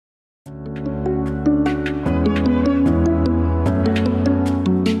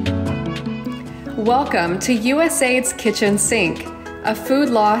Welcome to USAID's Kitchen Sink, a food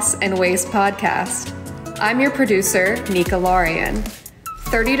loss and waste podcast. I'm your producer, Nika Larian.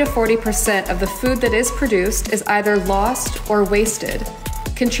 30 to 40% of the food that is produced is either lost or wasted,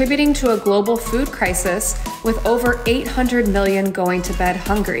 contributing to a global food crisis with over 800 million going to bed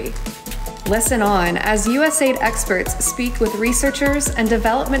hungry. Listen on as USAID experts speak with researchers and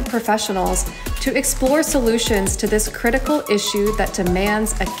development professionals to explore solutions to this critical issue that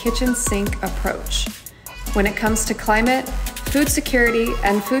demands a kitchen sink approach. When it comes to climate, food security,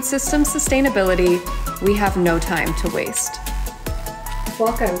 and food system sustainability, we have no time to waste.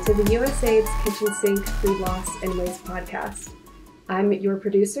 Welcome to the USAID's Kitchen Sink Food Loss and Waste podcast. I'm your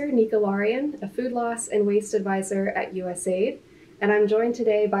producer, Nika Larian, a food loss and waste advisor at USAID, and I'm joined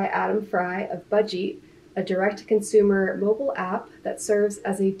today by Adam Fry of BudgEAT, a direct-to-consumer mobile app that serves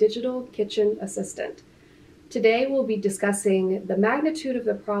as a digital kitchen assistant. Today we'll be discussing the magnitude of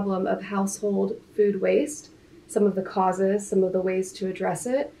the problem of household food waste, some of the causes, some of the ways to address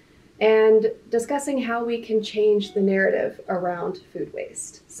it, and discussing how we can change the narrative around food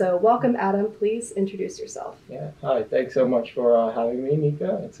waste. So welcome, Adam. Please introduce yourself. Yeah, hi. Thanks so much for having me,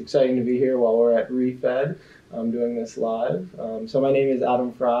 Nika. It's exciting to be here while we're at ReFed. I'm doing this live. So my name is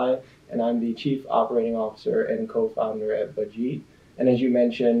Adam Fry, and I'm the Chief Operating Officer and co-founder at BudgEAT. And as you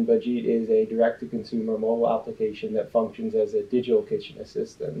mentioned, BudgEAT is a direct-to-consumer mobile application that functions as a digital kitchen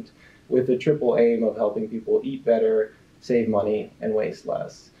assistant with the triple aim of helping people eat better, save money, and waste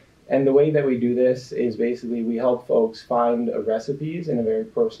less. And the way that we do this is basically we help folks find recipes in a very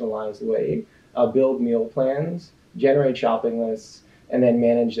personalized way, build meal plans, generate shopping lists, and then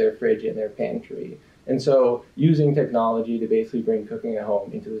manage their fridge and their pantry. And so using technology to basically bring cooking at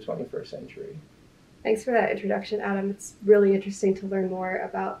home into the 21st century. Thanks for that introduction, Adam. It's really interesting to learn more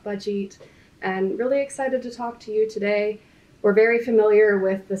about BudgEAT and really excited to talk to you today. We're very familiar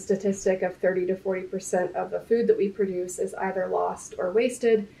with the statistic of 30 to 40% of the food that we produce is either lost or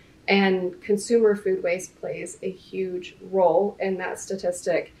wasted, and consumer food waste plays a huge role in that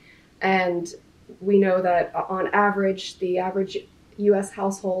statistic. And we know that on average, the average U.S.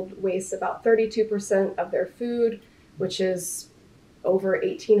 household wastes about 32% of their food, which is over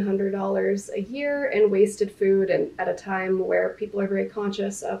 $1,800 a year in wasted food, and at a time where people are very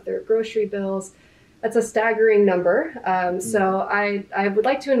conscious of their grocery bills. That's a staggering number. So I would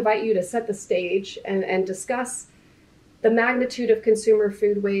like to invite you to set the stage and discuss the magnitude of consumer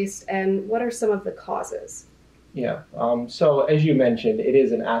food waste and what are some of the causes. Yeah, so as you mentioned, it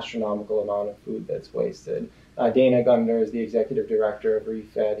is an astronomical amount of food that's wasted. Dana Gunder is the executive director of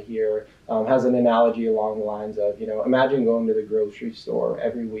ReFed here, has an analogy along the lines of, imagine going to the grocery store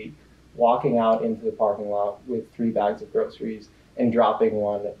every week, walking out into the parking lot with 3 bags of groceries and dropping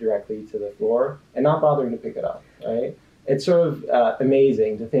one directly to the floor and not bothering to pick it up, right? It's sort of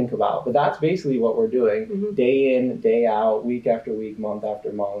amazing to think about, but that's basically what we're doing day in, day out, week after week, month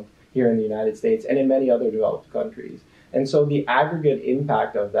after month here in the United States and in many other developed countries. And so the aggregate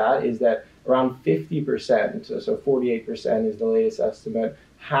impact of that is that around 50%, so 48% is the latest estimate,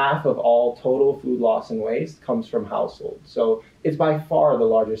 half of all total food loss and waste comes from households. So it's by far the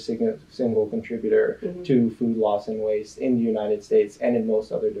largest single contributor to food loss and waste in the United States and in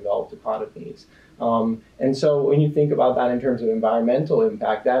most other developed economies. And so when you think about that in terms of environmental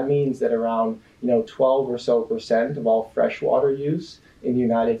impact, that means that around 12 or so % of all freshwater use in the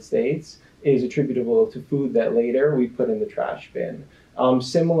United States is attributable to food that later we put in the trash bin.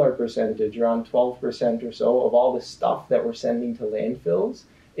 Similar percentage, around 12% or so of all the stuff that we're sending to landfills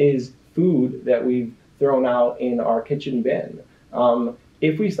is food that we've thrown out in our kitchen bin.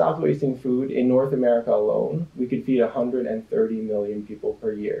 If we stopped wasting food in North America alone, we could feed 130 million people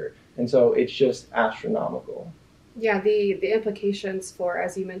per year. And so it's just astronomical. Yeah, the implications for,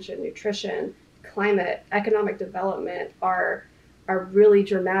 as you mentioned, nutrition, climate, economic development are really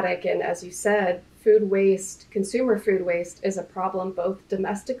dramatic. And as you said, food waste, consumer food waste is a problem both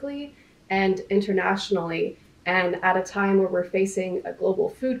domestically and internationally. And at a time where we're facing a global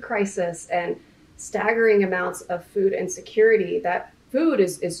food crisis and staggering amounts of food insecurity, that food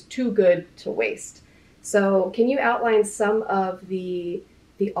is too good to waste. So can you outline some of the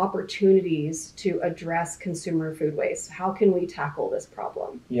opportunities to address consumer food waste? How can we tackle this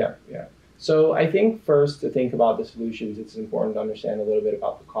problem? Yeah. So I think first to think about the solutions, it's important to understand a little bit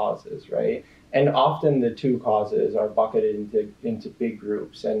about the causes, right? And often the two causes are bucketed into big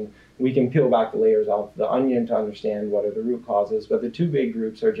groups, and we can peel back the layers of the onion to understand what are the root causes. But the two big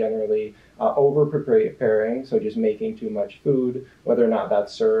groups are generally over-preparing, so just making too much food, whether or not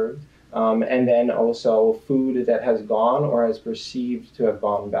that's served, and then also food that has gone or is perceived to have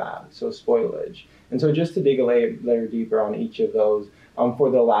gone bad, so spoilage. And so just to dig a layer deeper on each of those,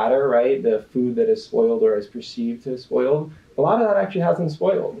 For the latter, right, the food that is spoiled or is perceived to have spoiled, a lot of that actually hasn't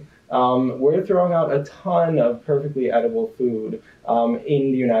spoiled. We're throwing out a ton of perfectly edible food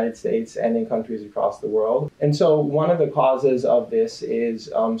in the United States and in countries across the world. And so one of the causes of this is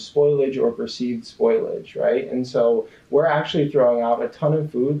spoilage or perceived spoilage, right? And so we're actually throwing out a ton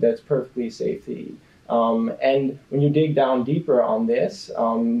of food that's perfectly safe to eat. And when you dig down deeper on this,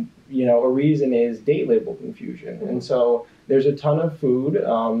 a reason is date label confusion. And so there's a ton of food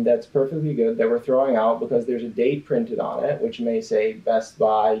that's perfectly good that we're throwing out because there's a date printed on it, which may say best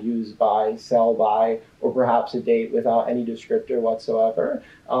by, use by, sell by, or perhaps a date without any descriptor whatsoever,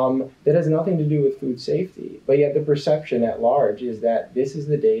 that has nothing to do with food safety. But yet the perception at large is that this is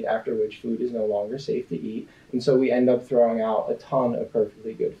the date after which food is no longer safe to eat. And so we end up throwing out a ton of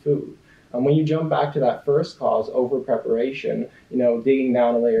perfectly good food. When you jump back to that first cause, over-preparation, digging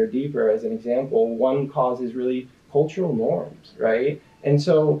down a layer deeper as an example, one cause is really cultural norms, right? And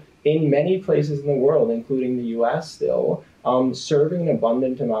so in many places in the world, including the US still, serving an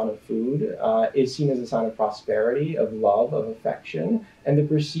abundant amount of food is seen as a sign of prosperity, of love, of affection, and the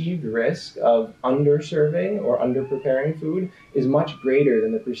perceived risk of underserving or underpreparing food is much greater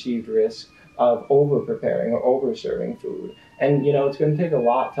than the perceived risk of over-preparing or over-serving food. And, it's going to take a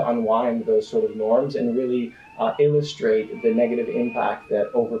lot to unwind those sort of norms and really illustrate the negative impact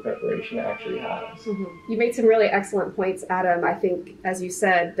that over-preparation actually has. Mm-hmm. You made some really excellent points, Adam. I think, as you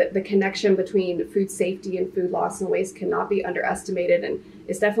said, that the connection between food safety and food loss and waste cannot be underestimated, and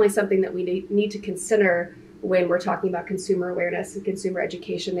it's definitely something that we need to consider when we're talking about consumer awareness and consumer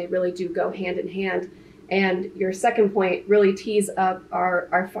education. They really do go hand in hand. And your second point really tees up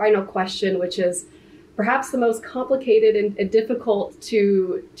our final question, which is perhaps the most complicated and difficult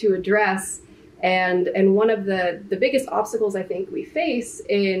to address. And one of the biggest obstacles I think we face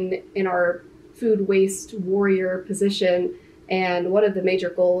in our food waste warrior position, and one of the major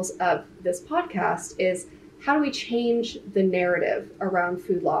goals of this podcast, is how do we change the narrative around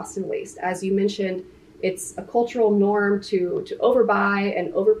food loss and waste? As you mentioned, it's a cultural norm to overbuy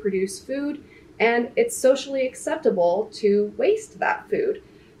and overproduce food, and it's socially acceptable to waste that food.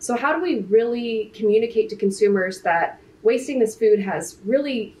 So how do we really communicate to consumers that wasting this food has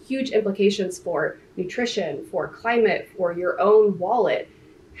really huge implications for nutrition, for climate, for your own wallet?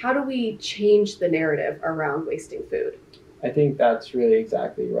 How do we change the narrative around wasting food? I think that's really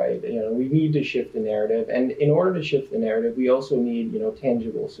exactly right. We need to shift the narrative. And in order to shift the narrative, we also need,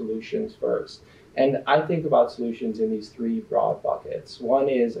 tangible solutions first. And I think about solutions in these three broad buckets. One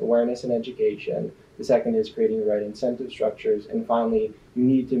is awareness and education. The second is creating the right incentive structures. And finally, you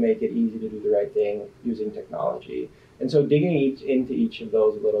need to make it easy to do the right thing using technology. And so digging into each of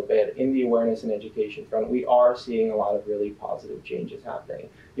those a little bit, in the awareness and education front, we are seeing a lot of really positive changes happening.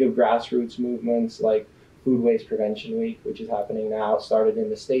 You have grassroots movements like Food Waste Prevention Week, which is happening now. It started in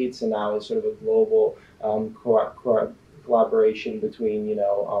the States and now is sort of a global collaboration between,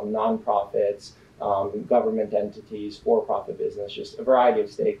 nonprofits, government entities, for-profit business, just a variety of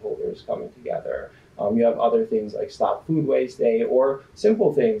stakeholders coming together. You have other things like Stop Food Waste Day, or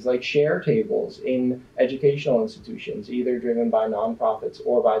simple things like share tables in educational institutions, either driven by nonprofits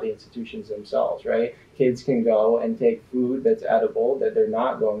or by the institutions themselves, right? Kids can go and take food that's edible that they're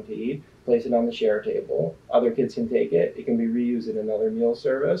not going to eat, place it on the share table. Other kids can take it. It can be reused in another meal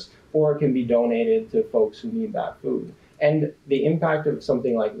service, or it can be donated to folks who need that food. And the impact of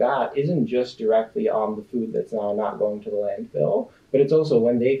something like that isn't just directly on the food that's now not going to the landfill, but it's also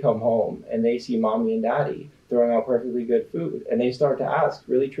when they come home and they see mommy and daddy throwing out perfectly good food, and they start to ask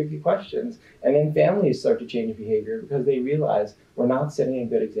really tricky questions. And then families start to change behavior because they realize we're not setting a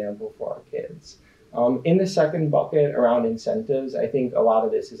good example for our kids. In the second bucket around incentives, I think a lot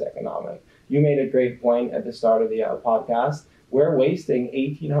of this is economic. You made a great point at the start of the podcast. We're wasting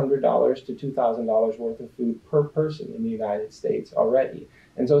 $1,800 to $2,000 worth of food per person in the United States already.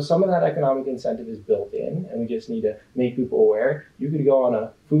 And so some of that economic incentive is built in, and we just need to make people aware. You could go on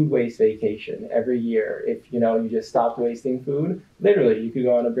a food waste vacation every year. If you just stopped wasting food, literally, you could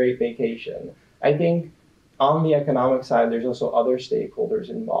go on a great vacation. I think on the economic side, there's also other stakeholders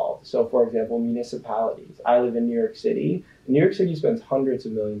involved. So, for example, municipalities. I live in New York City. New York City spends hundreds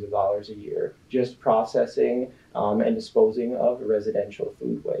of millions of dollars a year just processing and disposing of residential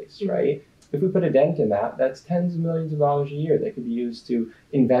food waste, right? If we put a dent in that, that's tens of millions of dollars a year that could be used to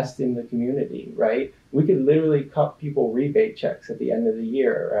invest in the community, right? We could literally cut people rebate checks at the end of the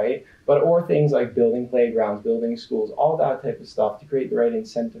year, right? Or things like building playgrounds, building schools, all that type of stuff to create the right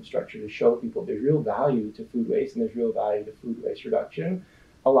incentive structure to show people there's real value to food waste and there's real value to food waste reduction.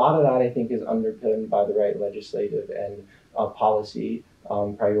 A lot of that, I think, is underpinned by the right legislative and policy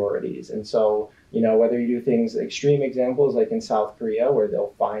priorities. And so Whether you do things, extreme examples like in South Korea where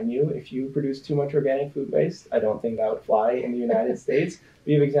they'll fine you if you produce too much organic food waste. I don't think that would fly in the United States.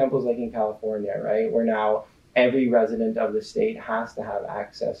 We have examples like in California, right, where now every resident of the state has to have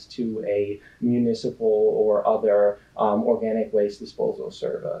access to a municipal or other organic waste disposal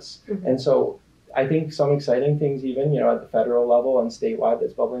service. Mm-hmm. And so I think some exciting things even, at the federal level and statewide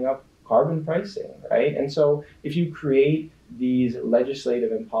that's bubbling up, carbon pricing, right? And so if you create these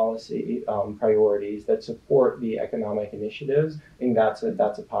legislative and policy priorities that support the economic initiatives, I think that's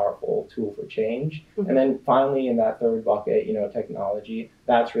a powerful tool for change. Mm-hmm. And then finally, in that third bucket, technology,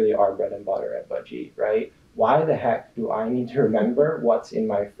 that's really our bread and butter at BudgEAT, right? Why the heck do I need to remember what's in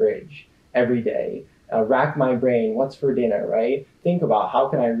my fridge every day? Rack my brain, what's for dinner, right? Think about how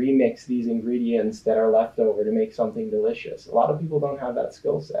can I remix these ingredients that are left over to make something delicious. A lot of people don't have that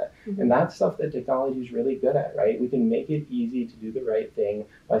skill set. Mm-hmm. And that's stuff that technology is really good at, right? We can make it easy to do the right thing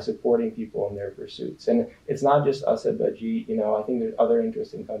by supporting people in their pursuits. And it's not just us at BudgEAT, I think there's other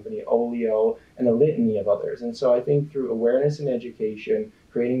interesting companies, Olio, and a litany of others. And so I think through awareness and education,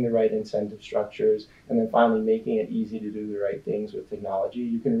 creating the right incentive structures, and then finally making it easy to do the right things with technology,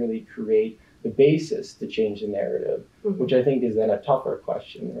 you can really create the basis to change the narrative, mm-hmm. which I think is then a tougher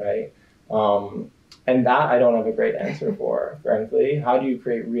question, right? And that I don't have a great answer for, frankly. How do you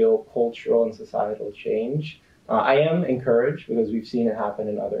create real cultural and societal change? I am encouraged because we've seen it happen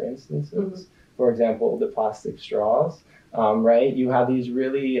in other instances. Mm-hmm. For example, the plastic straws, right? You have these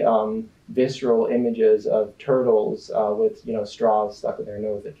really visceral images of turtles with straws stuck in their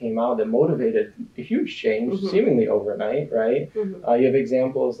nose that came out that motivated a huge change, mm-hmm. seemingly overnight, right? Mm-hmm. You have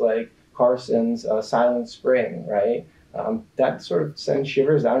examples like Carson's Silent Spring, right? That sort of sends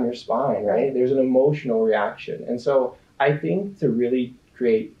shivers down your spine, right? There's an emotional reaction. And so I think to really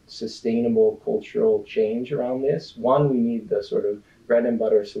create sustainable cultural change around this, one, we need the sort of bread and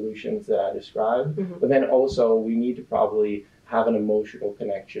butter solutions that I described, mm-hmm. but then also we need to probably have an emotional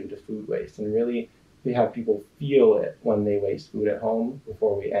connection to food waste and really have people feel it when they waste food at home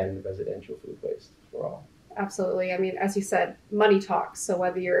before we end residential food waste for all. Absolutely. I mean, as you said, money talks. So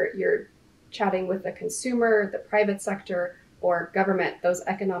whether you're chatting with the consumer, the private sector, or government, those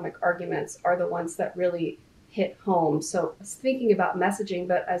economic arguments are the ones that really hit home. So thinking about messaging,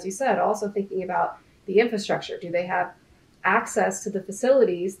 but as you said, also thinking about the infrastructure. Do they have access to the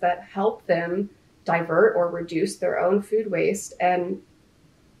facilities that help them divert or reduce their own food waste? And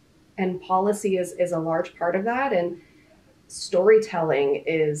policy is a large part of that. And storytelling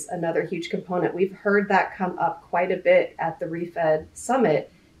is another huge component. We've heard that come up quite a bit at the ReFed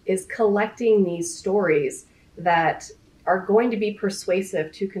Summit, is collecting these stories that are going to be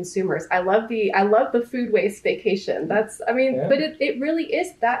persuasive to consumers. I love the food waste vacation. But it really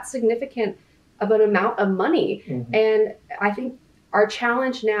is that significant of an amount of money. Mm-hmm. And I think our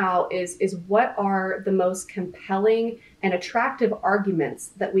challenge now is what are the most compelling and attractive arguments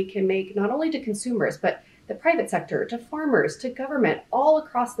that we can make, not only to consumers, but the private sector, to farmers, to government, all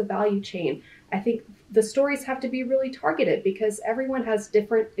across the value chain. I think the stories have to be really targeted because everyone has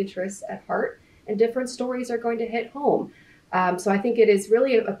different interests at heart and different stories are going to hit home. So I think it is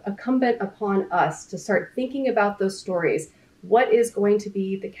really incumbent upon us to start thinking about those stories. What is going to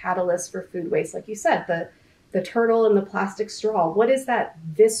be the catalyst for food waste? Like you said, the turtle and the plastic straw. What is that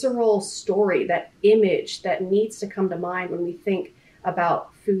visceral story, that image that needs to come to mind when we think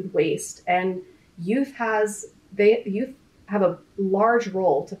about food waste? And youth have a large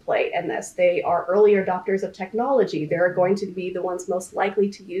role to play in this. They are early adopters of technology. They're going to be the ones most likely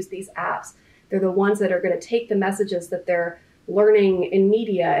to use these apps. They're the ones that are going to take the messages that they're learning in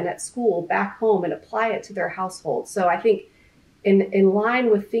media and at school back home and apply it to their household. So I think in line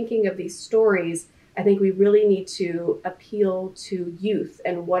with thinking of these stories, I think we really need to appeal to youth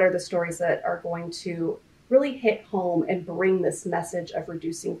and what are the stories that are going to really hit home and bring this message of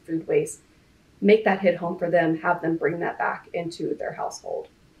reducing food waste, make that hit home for them, have them bring that back into their household.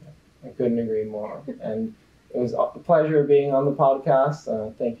 I couldn't agree more. And it was a pleasure being on the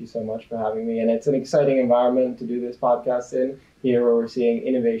podcast. Thank you so much for having me. And it's an exciting environment to do this podcast in, here where we're seeing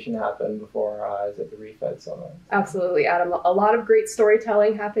innovation happen before our eyes at the ReFed Summit. Absolutely, Adam. A lot of great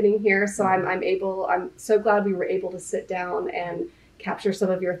storytelling happening here. So I'm so glad we were able to sit down and capture some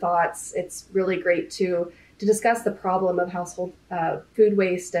of your thoughts. It's really great to discuss the problem of household food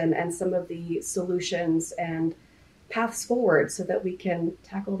waste and some of the solutions and paths forward so that we can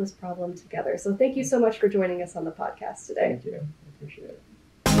tackle this problem together. So thank you so much for joining us on the podcast today. Thank you. I appreciate it.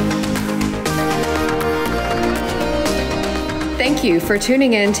 Thank you for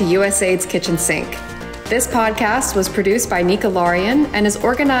tuning in to USAID's Kitchen Sink. This podcast was produced by Nika Larian and is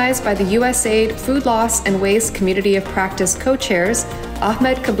organized by the USAID Food Loss and Waste Community of Practice co-chairs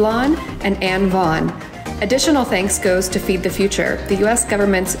Ahmed Kablan, and Ann Vaughn. Additional thanks goes to Feed the Future, the U.S.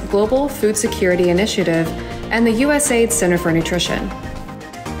 government's Global Food Security Initiative, and the USAID Center for Nutrition.